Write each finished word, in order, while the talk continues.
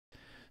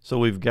So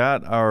we've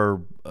got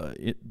our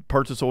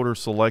purchase order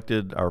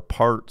selected, our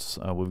parts.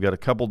 We've got a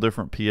couple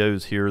different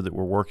POs here that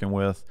we're working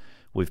with.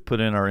 We've put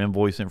in our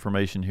invoice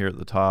information here at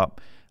the top.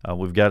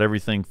 We've got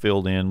everything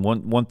filled in.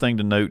 One thing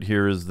to note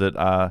here is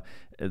that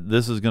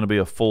this is going to be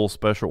a full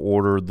special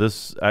order.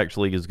 This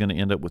actually is going to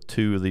end up with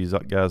 2 of these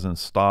guys in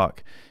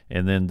stock,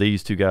 and then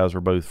these 2 guys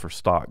are both for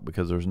stock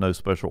because there's no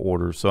special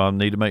orders. So I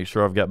need to make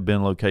sure I've got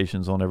bin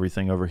locations on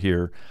everything over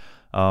here.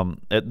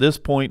 At this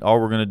point, all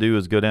we're going to do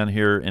is go down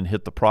here and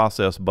hit the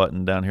process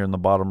button down here in the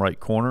bottom right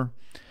corner.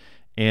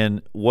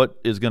 And what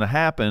is going to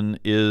happen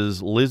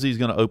is Lizzy's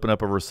going to open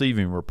up a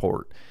receiving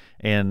report.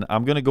 And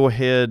I'm going to go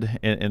ahead,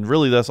 and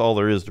really that's all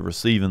there is to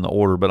receiving the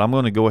order, but I'm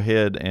going to go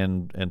ahead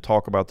and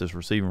talk about this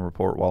receiving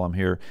report while I'm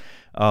here.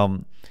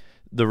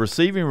 The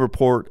receiving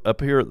report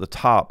up here at the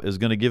top is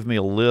going to give me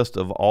a list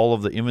of all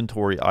of the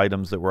inventory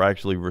items that we're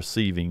actually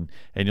receiving.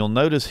 And you'll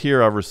notice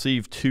here I've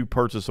received 2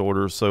 purchase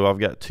orders, so I've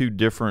got 2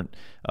 different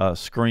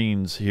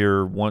screens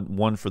here,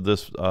 one for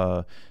this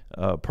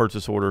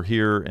purchase order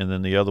here, and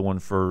then the other one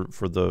for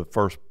the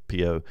first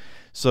PO.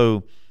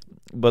 So,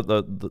 but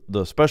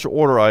the special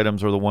order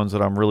items are the ones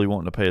that I'm really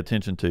wanting to pay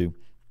attention to.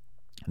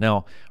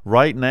 Now,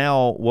 right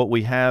now, what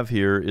we have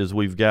here is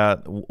we've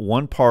got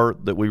 1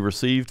 part that we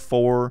received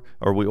 4,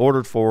 or we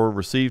ordered 4,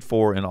 received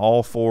 4, and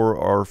all 4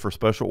 are for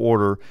special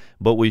order,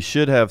 but we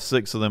should have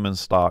 6 of them in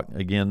stock.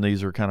 Again,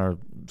 these are kind of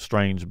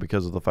strange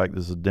because of the fact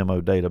this is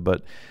demo data,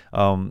 but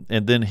and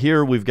then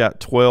here we've got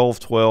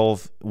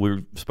 12,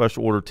 we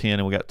special order 10,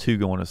 and we got 2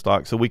 going in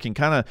stock. So we can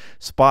kind of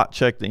spot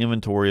check the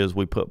inventory as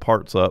we put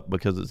parts up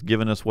because it's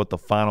giving us what the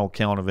final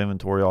count of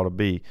inventory ought to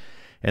be.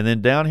 And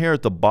then down here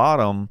at the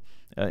bottom,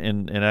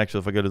 and actually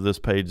if I go to this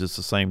page, it's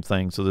the same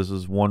thing. So this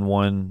is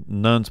 1,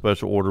 none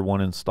special order, 1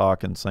 in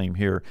stock, and same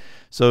here.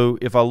 So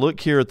if I look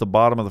here at the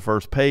bottom of the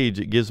first page,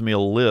 it gives me a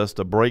list,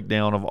 a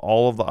breakdown of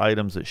all of the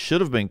items that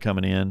should have been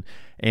coming in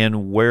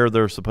and where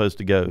they're supposed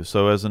to go.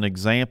 So as an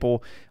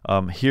example,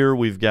 here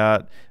we've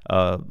got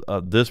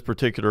this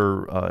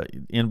particular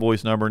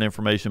invoice number and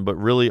information, but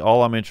really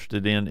all I'm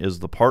interested in is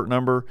the part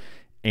number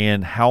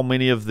and how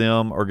many of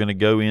them are going to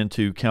go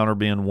into counter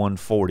bin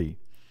 140.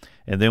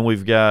 And then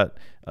we've got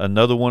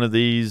another one of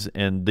these,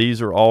 and these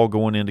are all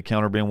going into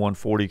counter bin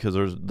 140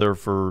 because they're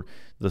for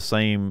the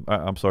same,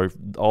 I'm sorry,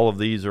 all of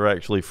these are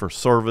actually for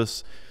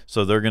service,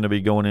 so they're going to be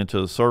going into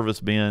the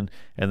service bin.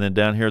 And then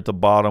down here at the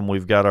bottom,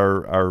 we've got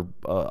our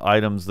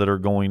items that are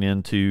going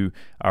into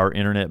our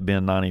internet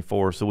bin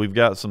 94. So we've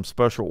got some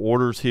special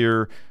orders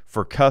here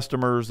for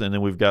customers, and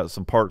then we've got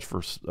some parts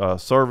for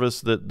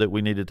service that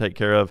we need to take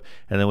care of,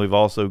 and then we've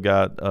also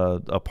got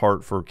a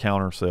part for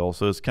counter sale.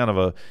 So it's kind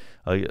of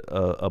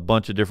a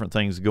bunch of different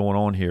things going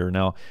on here.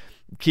 Now,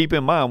 keep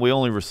in mind we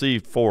only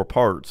received 4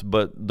 parts,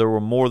 but there were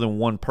more than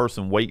 1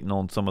 person waiting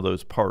on some of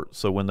those parts.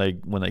 So when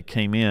they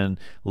came in,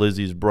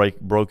 Lizzy's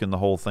broken the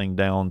whole thing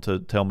down to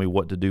tell me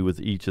what to do with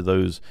each of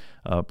those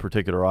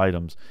particular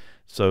items.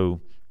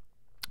 So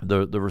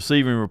the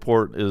receiving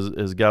report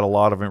has got a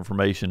lot of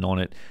information on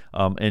it.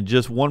 And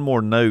just one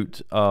more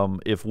note,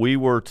 if we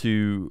were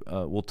to,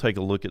 we'll take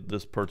a look at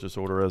this purchase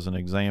order as an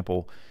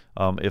example.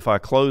 If I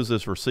close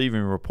this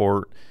receiving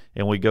report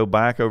and we go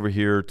back over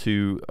here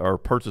to our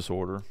purchase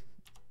order,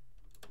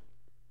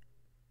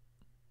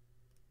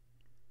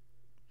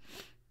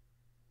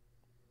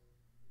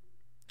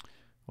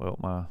 well,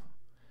 my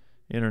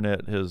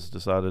internet has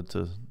decided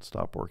to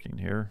stop working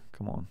here.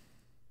 Come on.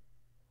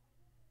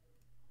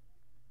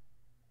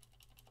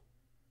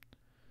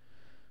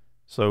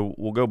 So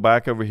we'll go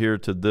back over here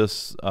to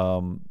this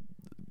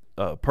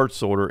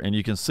purchase order, and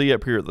you can see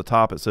up here at the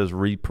top it says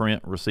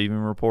reprint receiving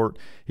report.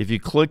 If you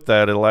click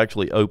that, it'll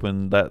actually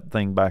open that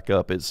thing back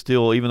up. It's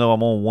still, even though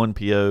I'm on 1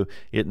 PO,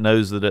 it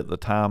knows that at the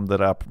time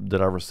that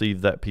I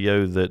received that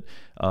PO, that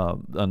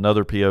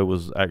another PO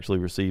was actually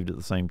received at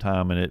the same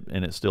time,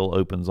 and it still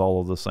opens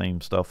all of the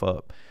same stuff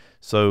up.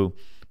 So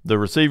the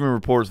receiving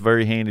report is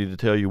very handy to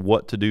tell you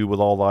what to do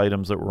with all the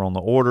items that were on the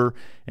order,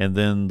 and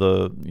then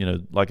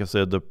like I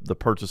said, the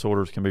purchase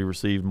orders can be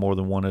received more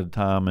than 1 at a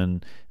time,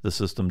 and the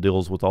system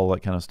deals with all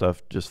that kind of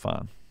stuff just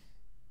fine.